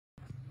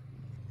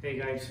Hey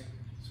guys,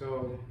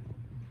 so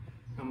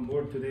I'm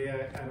bored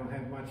today. I don't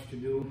have much to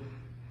do.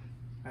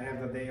 I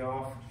have the day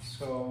off,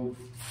 so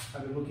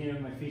I've been looking at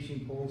my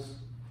fishing poles,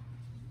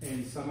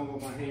 and some of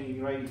them are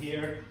hanging right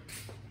here.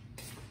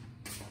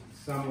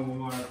 Some of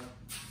them are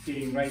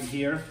sitting right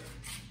here.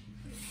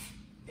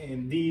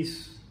 And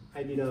these,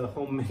 I did a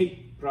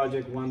homemade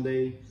project one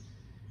day,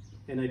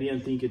 and I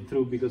didn't think it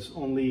through because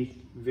only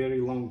very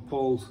long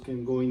poles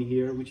can go in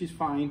here, which is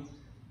fine.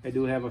 I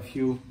do have a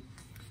few.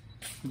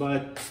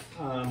 But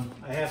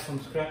I have some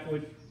scrap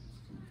wood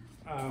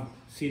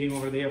sitting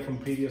over there from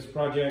previous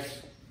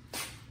projects.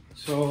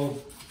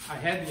 So I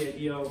had the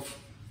idea of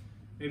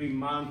maybe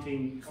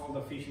mounting all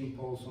the fishing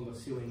poles on the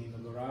ceiling in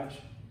the garage.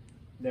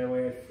 That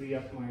way I free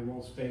up my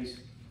wall space.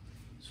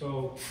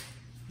 So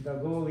the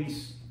goal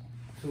is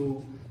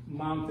to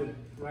mount it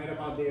right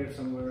about there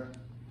somewhere,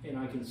 and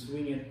I can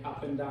swing it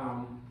up and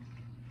down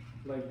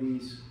like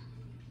this.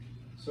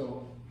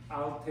 So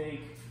I'll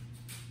take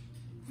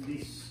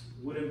these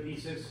wooden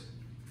pieces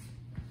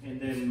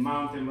and then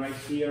mount them right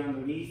here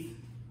underneath,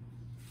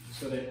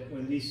 so that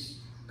when this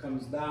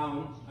comes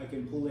down I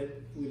can pull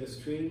it with a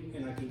string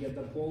and I can get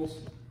the poles,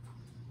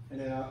 and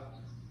then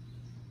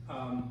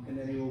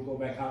it will go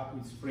back up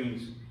with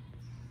springs.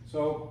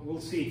 So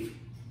we'll see.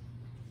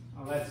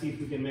 Let's see if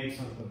we can make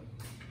something.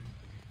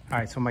 All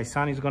right, so my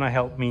son is gonna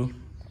help me.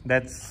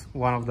 That's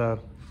one of the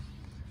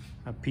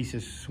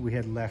pieces we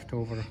had left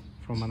over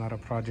from another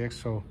project.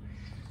 So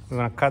we're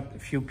gonna cut a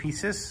few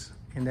pieces,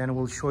 and then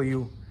we'll show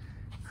you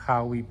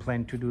how we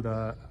plan to do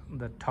the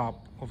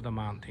top of the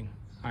mounting.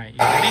 All right, you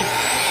ready?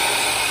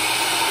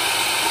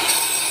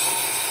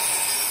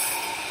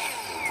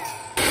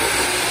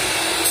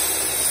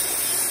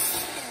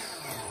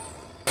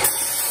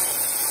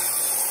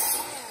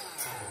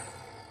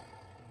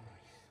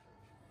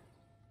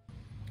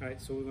 All right,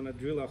 so we're gonna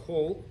drill a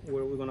hole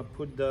where we're gonna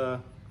put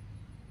the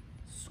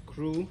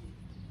screw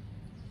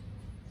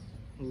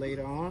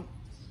later on.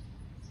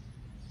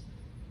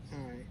 All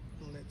right,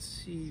 let's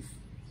see if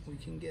we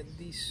can get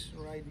this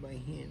right by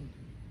hand.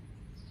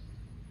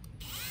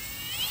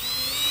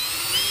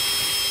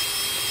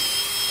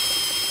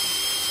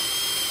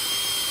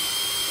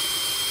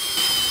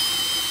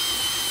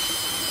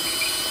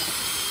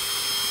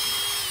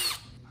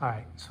 All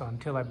right, so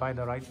until I buy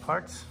the right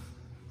parts,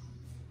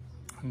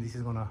 and this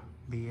is gonna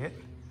be it.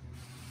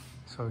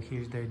 So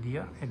here's the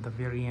idea. At the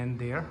very end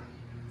there,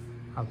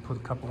 I'll put a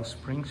couple of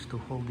springs to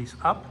hold this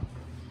up,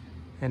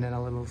 and then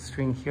a little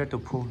string here to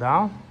pull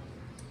down.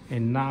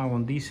 And now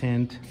on this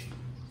end,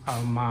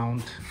 I'll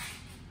mount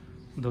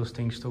those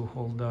things to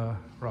hold the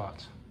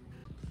rods.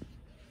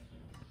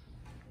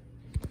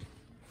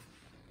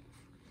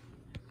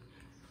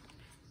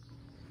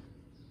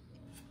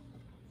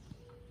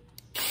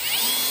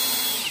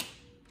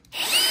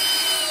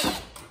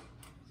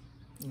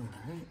 All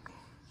right.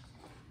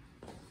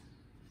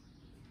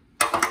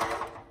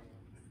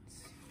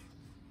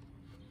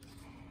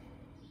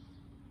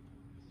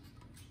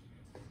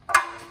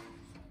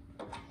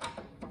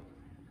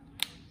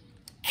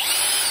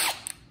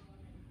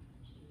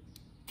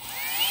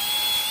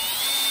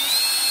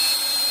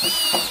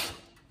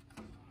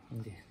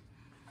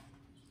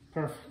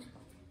 Perfect.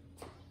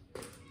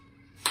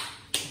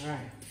 All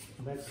right,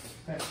 let's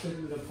test it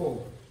with a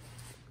pole.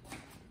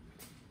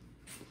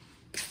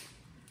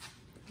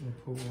 We'll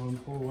put one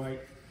pole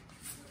right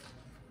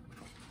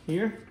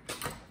here.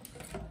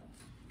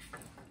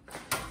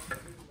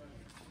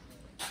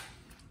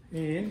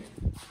 And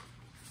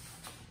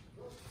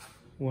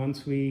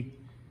once we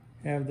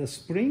have the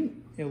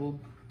spring, it will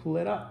pull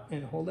it up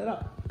and hold it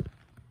up.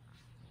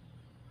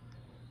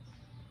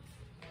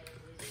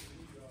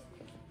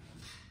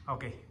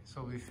 Okay,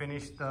 so we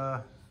finished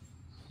the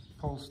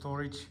pole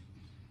storage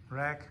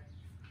rack,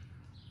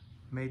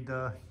 made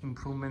the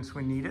improvements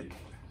we needed.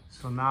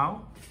 So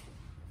now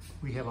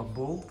we have a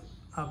bolt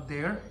up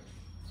there.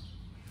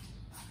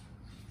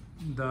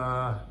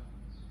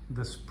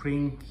 The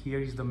spring here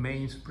is the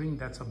main spring.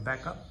 That's a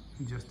backup,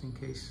 just in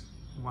case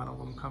one of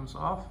them comes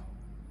off.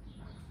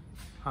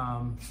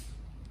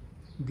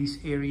 This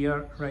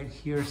area right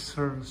here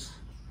serves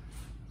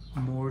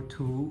more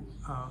to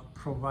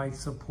provide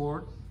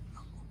support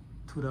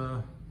to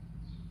the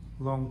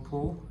long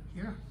pole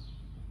here.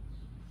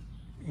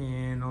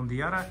 And on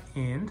the other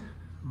end,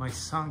 my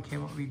son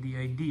came up with the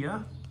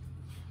idea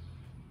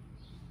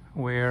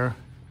where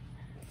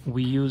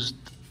we used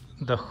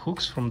the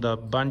hooks from the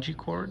bungee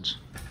cords,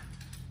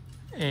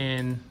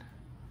 and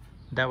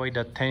that way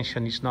the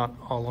tension is not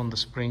all on the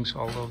springs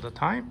all of the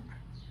time.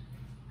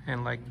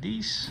 And like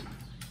this,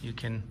 you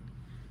can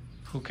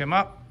hook them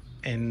up,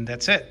 and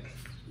that's it.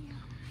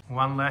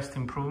 One last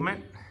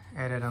improvement,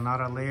 added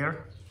another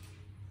layer.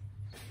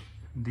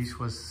 This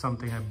was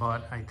something I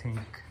bought, I think,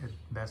 at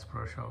Bass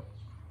Pro Shop,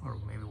 or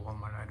maybe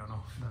Walmart, I don't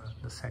know,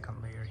 the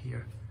second layer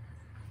here.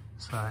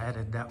 So I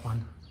added that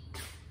one.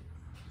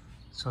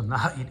 So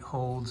now it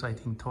holds, I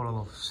think, total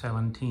of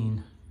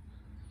 17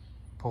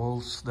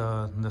 poles.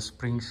 The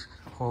springs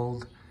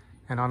hold,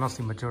 and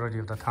honestly, majority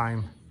of the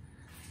time,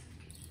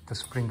 the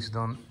springs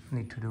don't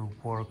need to do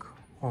work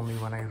only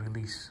when I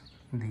release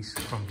these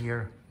from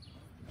here.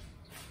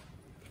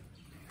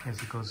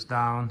 As it goes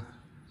down,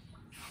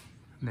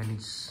 then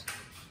it's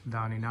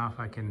down enough,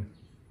 I can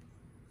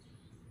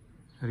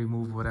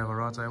remove whatever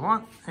rods I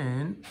want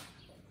and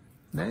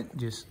then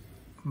just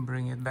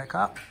bring it back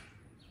up.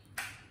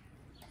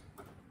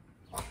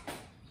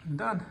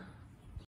 Done.